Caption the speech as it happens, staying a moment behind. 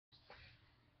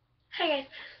Hi guys,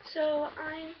 so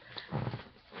I'm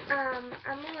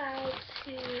allowed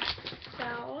to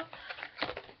sell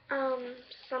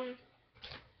some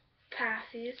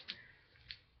pasties.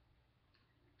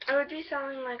 I would be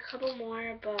selling like a couple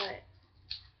more, but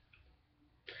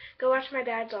go watch my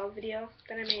dad's vlog video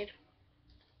that I made.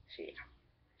 So yeah.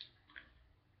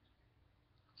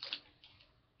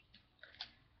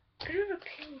 I do have a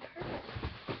pink purple.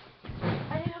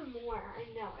 I do have more, I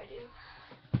know I do.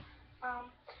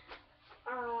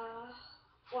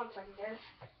 One second guys.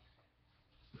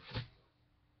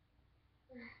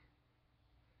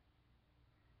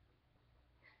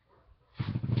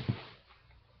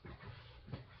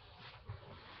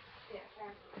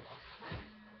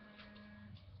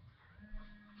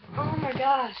 Oh my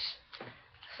gosh.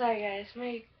 Sorry guys,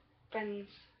 my friends.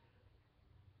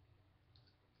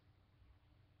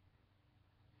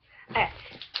 Okay.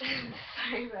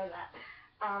 Sorry about that.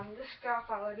 This girl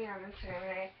followed me on Instagram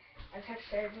and I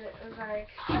texted her and it was like,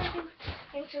 oh,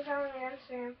 thanks for following me on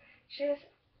Instagram. She was,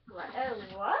 what? I was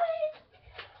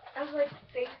like,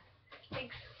 thanks.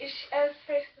 I was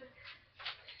first,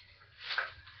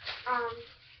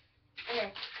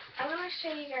 okay. I'm going to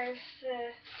show you guys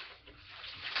the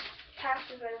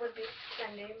passes I would be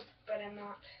sending, but I'm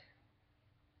not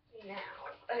now.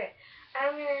 Okay.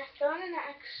 I'm going to throw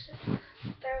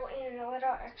in a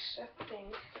little extra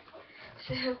thing.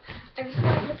 So, I'm just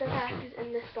going to put the pasties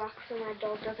in this box so my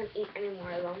dog doesn't eat any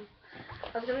more of them.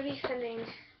 I was going to be sending,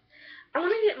 I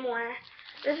want to get more.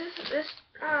 This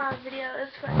video is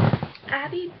for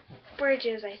Abbi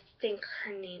Bridges, I think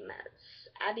her name is.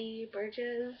 Abbi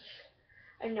Bridges?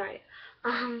 I have no idea.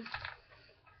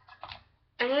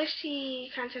 I know she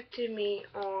contacted me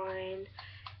on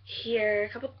here a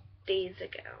couple days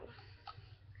ago.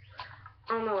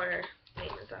 I don't know what her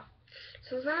name is though.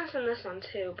 So I was gonna send this one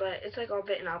too, but it's like all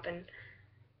bitten up and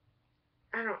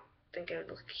I don't think it would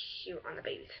look cute on the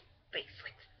baby's face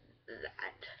like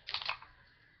that.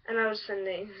 And I would send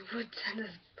a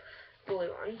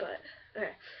blue one, but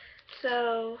okay.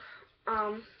 So,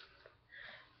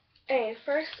 okay,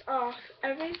 first off,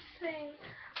 everything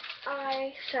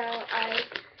I sell,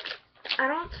 I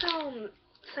don't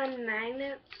send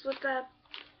magnets with the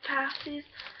pasties,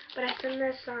 but I send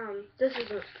this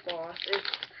isn't floss,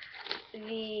 it's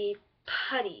the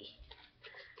putty.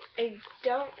 I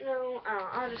don't know,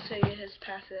 I'll just show you his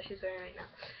pasty that he's wearing right now.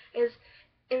 Is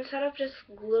instead of just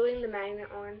gluing the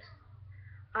magnet on,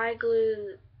 I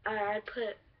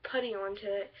put putty onto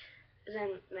it,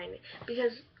 then magnet,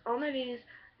 because all my babies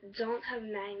don't have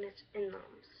magnets in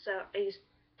them, so I use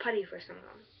putty for some of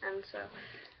them,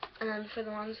 and then for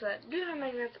the ones that do have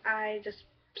magnets, I just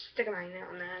stick a magnet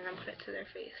on there and then put it to their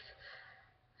face.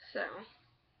 So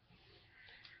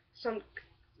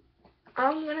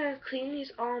I'm gonna clean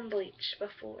these all in bleach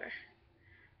before,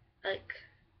 yeah.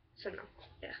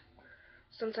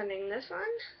 So I'm sending this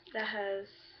one that has,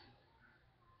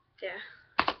 yeah.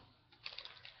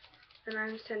 Then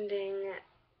I'm sending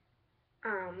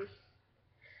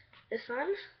this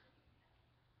one.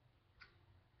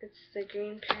 It's the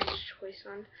Green Parents Choice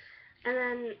one. And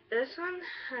then this one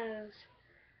has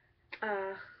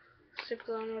super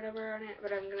glue and whatever on it,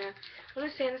 but I'm gonna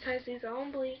sanitize these all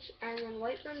in bleach and then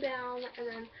wipe them down, and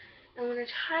then I'm gonna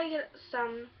try and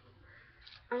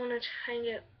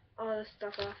get all the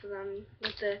stuff off of them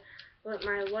with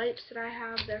my wipes that I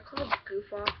have. They're called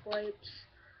Goof Off wipes.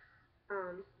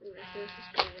 This is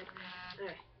pretty good.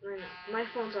 Okay, my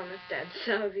phone's almost dead,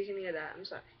 so if you can hear that, I'm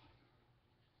sorry.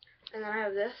 And then I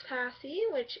have this pasty,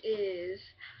 which is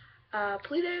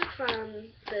Pluto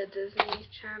from the Disney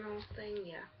Channel thing,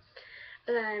 yeah.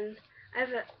 And then I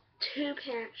have two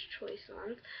Parents' Choice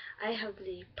ones. I have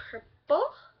the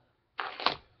purple,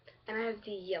 and I have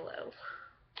the yellow.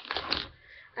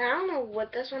 And I don't know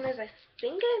what this one is. I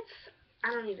think I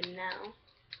don't even know.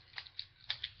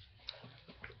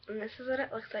 And this is what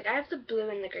it looks like. I have the blue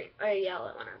and the green, or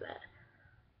yellow one of it.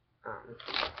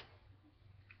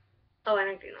 Oh, and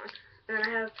a green one. And then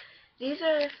I have, these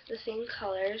are the same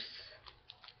colors.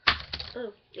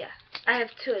 Oh, yeah. I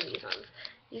have two of these ones.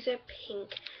 These are pink.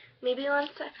 Maybe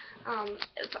once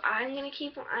if I'm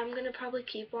gonna probably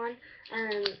keep one,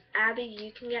 and Abby,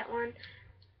 you can get one,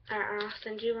 or I'll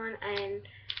send you one, and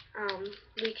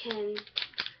we can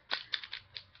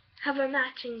have a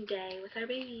matching day with our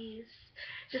babies.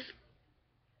 Just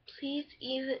please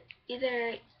either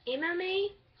email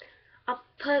me. I'll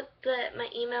put my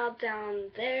email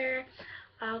down there.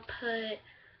 I'll put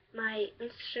my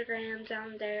Instagram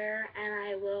down there, and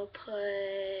I will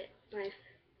put my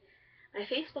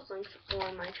Facebook links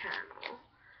on my channel.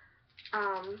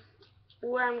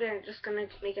 Or I'm just gonna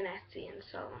make an Etsy and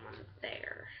sell them on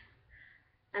there.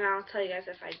 And I'll tell you guys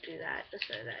if I do that, just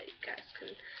so that you guys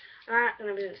can. I'm not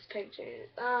gonna be this picture.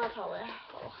 I'll probably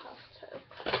I'll have to.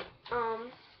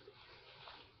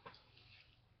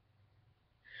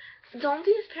 Don't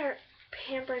these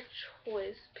Pamper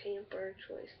Choice.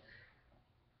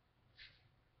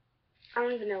 I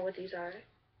don't even know what these are.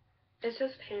 It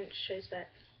says Pamper Choice, but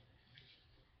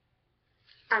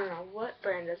I don't know. What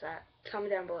brand is that? Tell me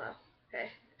down below. Okay,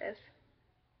 if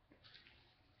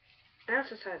and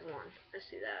that's a size 1. I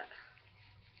see that.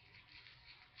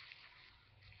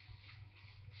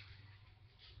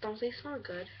 Don't they smell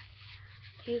good?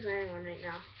 He's wearing one right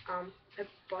now. I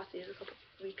bought these a couple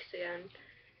weeks ago, and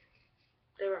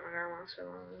they were at my grandma's for the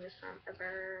longest time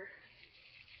ever.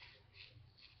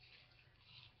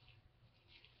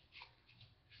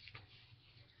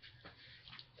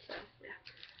 So yeah.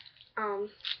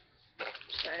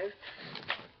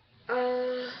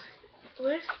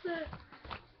 Where's the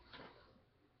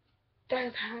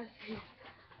darn package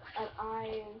that I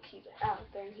am keeping? Oh,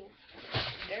 they're in here.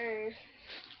 There.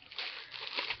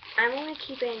 I'm only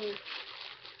keeping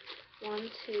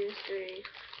 1, 2, 3,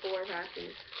 4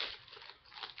 passes.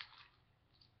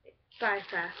 5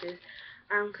 passes.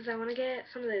 Cause I want to get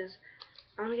some of those.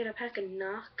 I want to get a pack of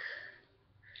Nuck.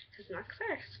 Cause Nucks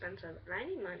are expensive, and I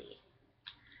need money.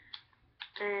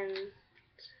 And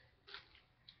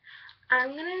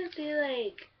I'm gonna do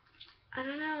like, I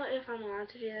don't know if I'm allowed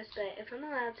to do this, but if I'm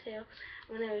allowed to,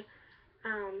 I'm gonna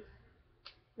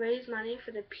raise money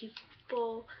for the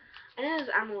people. I know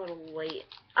I'm a little late.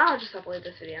 I'll just upload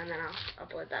this video and then I'll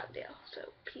upload that video. So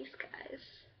peace, guys.